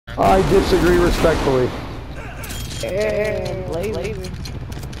I disagree respectfully. And lazy.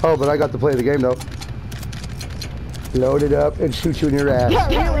 Oh, but I got to play the game though. Load it up and shoot you in your ass.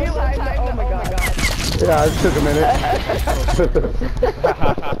 Real time. Oh my god. Yeah, it took a minute.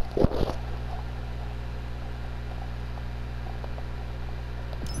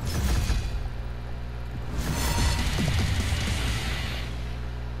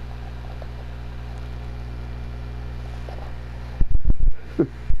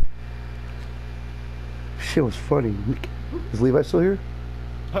 Shit was funny. Is Levi still here?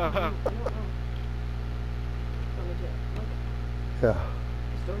 Yeah.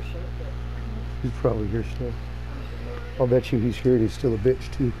 He's probably here still. I'll bet you he's here and he's still a bitch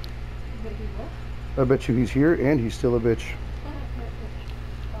too. I bet you he's here and he's still a bitch.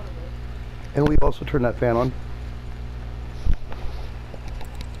 And we also turned that fan on.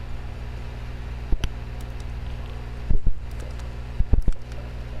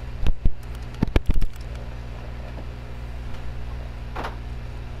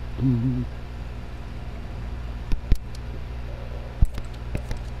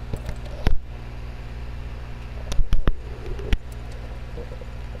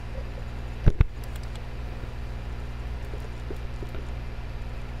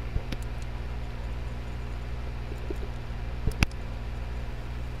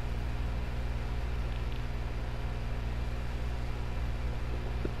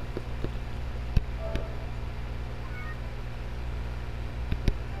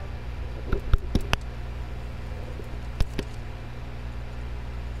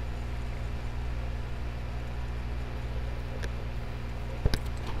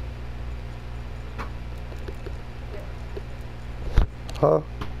 Huh?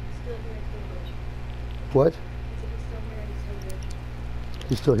 What?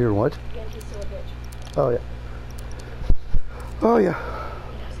 He's still here and what? Yeah, he's still a bitch. Oh yeah. Oh yeah.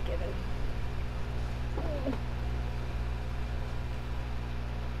 Just give it.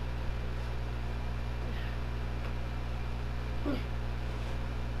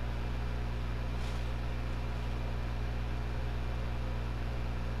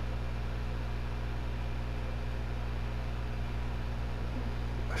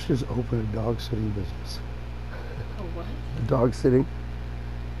 I should just open a dog sitting business. Oh, what? Dog sitting.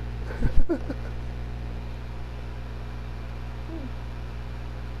 Not a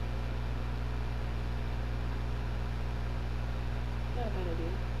bad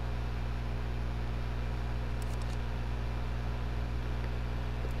idea.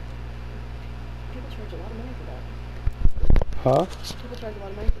 People charge a lot of money for that. Huh? People charge a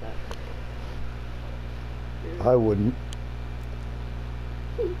lot of money for that. I wouldn't.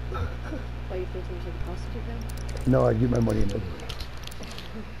 Why you think there's like a prostitute then? No, I'd get my money in it.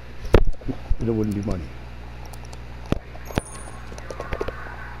 It wouldn't be money.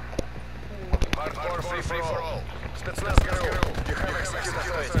 Hardcore free for all. Spetsnaz GRU. You have executed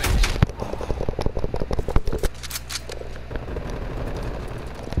authority.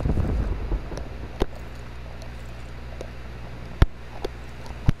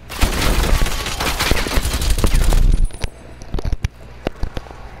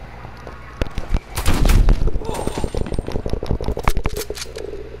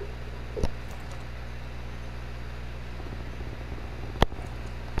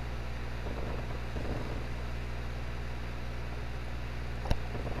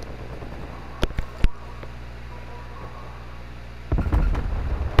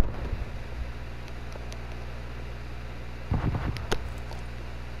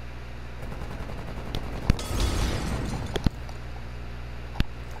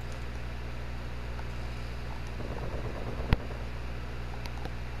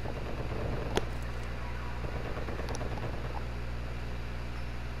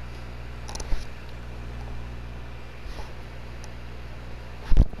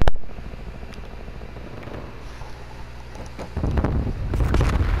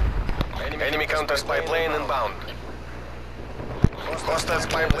 Enemy counter spy plane inbound. Hostile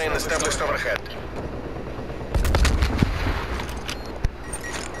spy plane established overhead.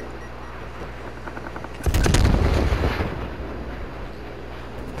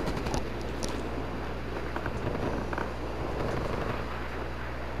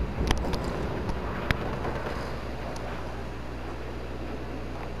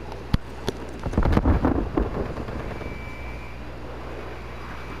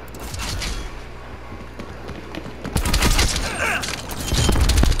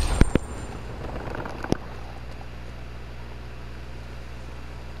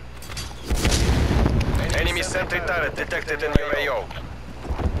 Enemy sentry turret detected in your AO.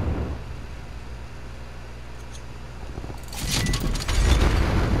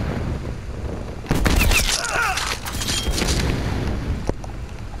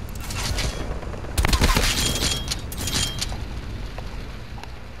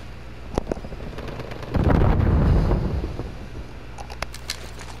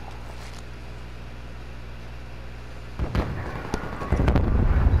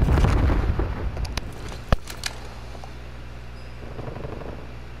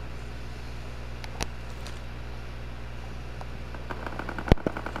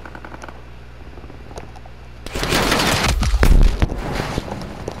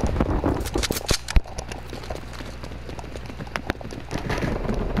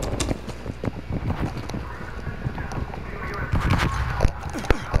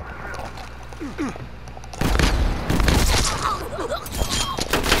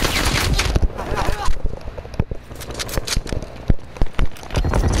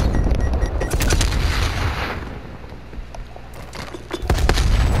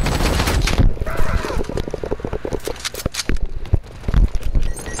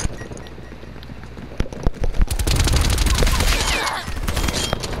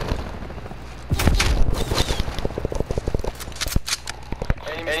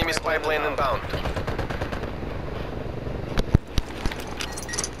 Enemy spy plane inbound.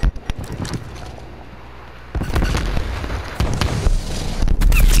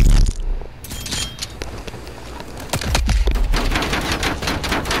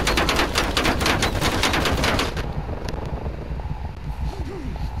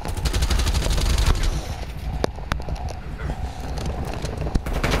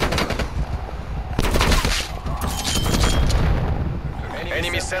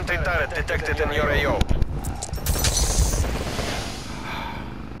 Enemy sentry turret detected in your AO.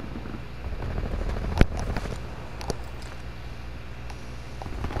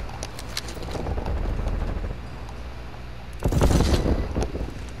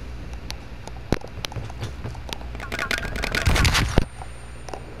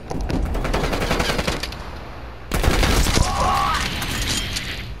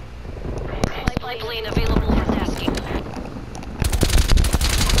 Spy plane available for tasking.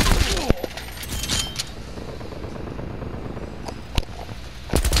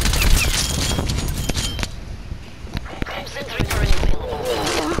 Sentry turret available.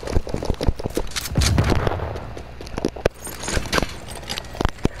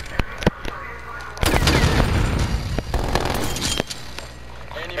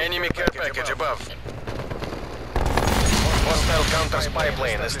 Enemy care package above. Hostile counter spy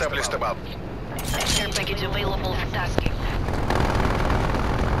plane established above. Care package available for tasking.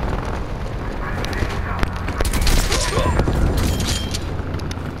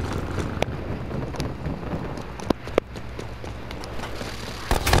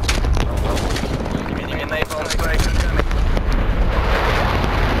 Enemy napalm strike incoming.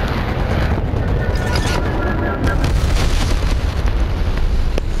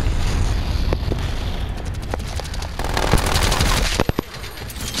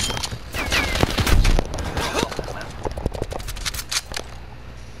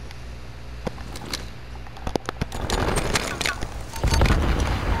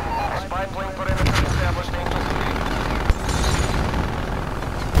 Spy plane perimeter established in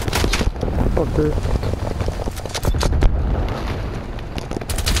Fucker.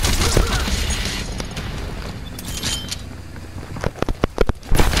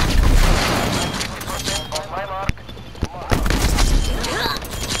 on my mark.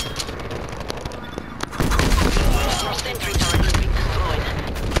 Your sentry turret has been destroyed.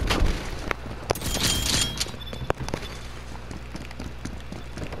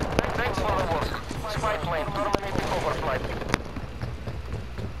 Thanks for the work. Spy plane terminating overflight.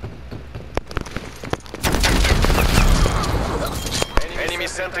 Enemy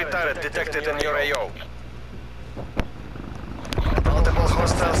sentry turret detected in your AO. Multiple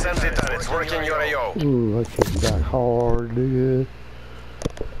hostile sentry turrets working your AO. Ooh, that shit got hard, dude.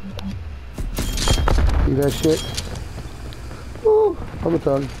 See that shit? Ooh, I'm a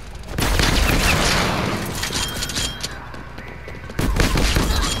thug.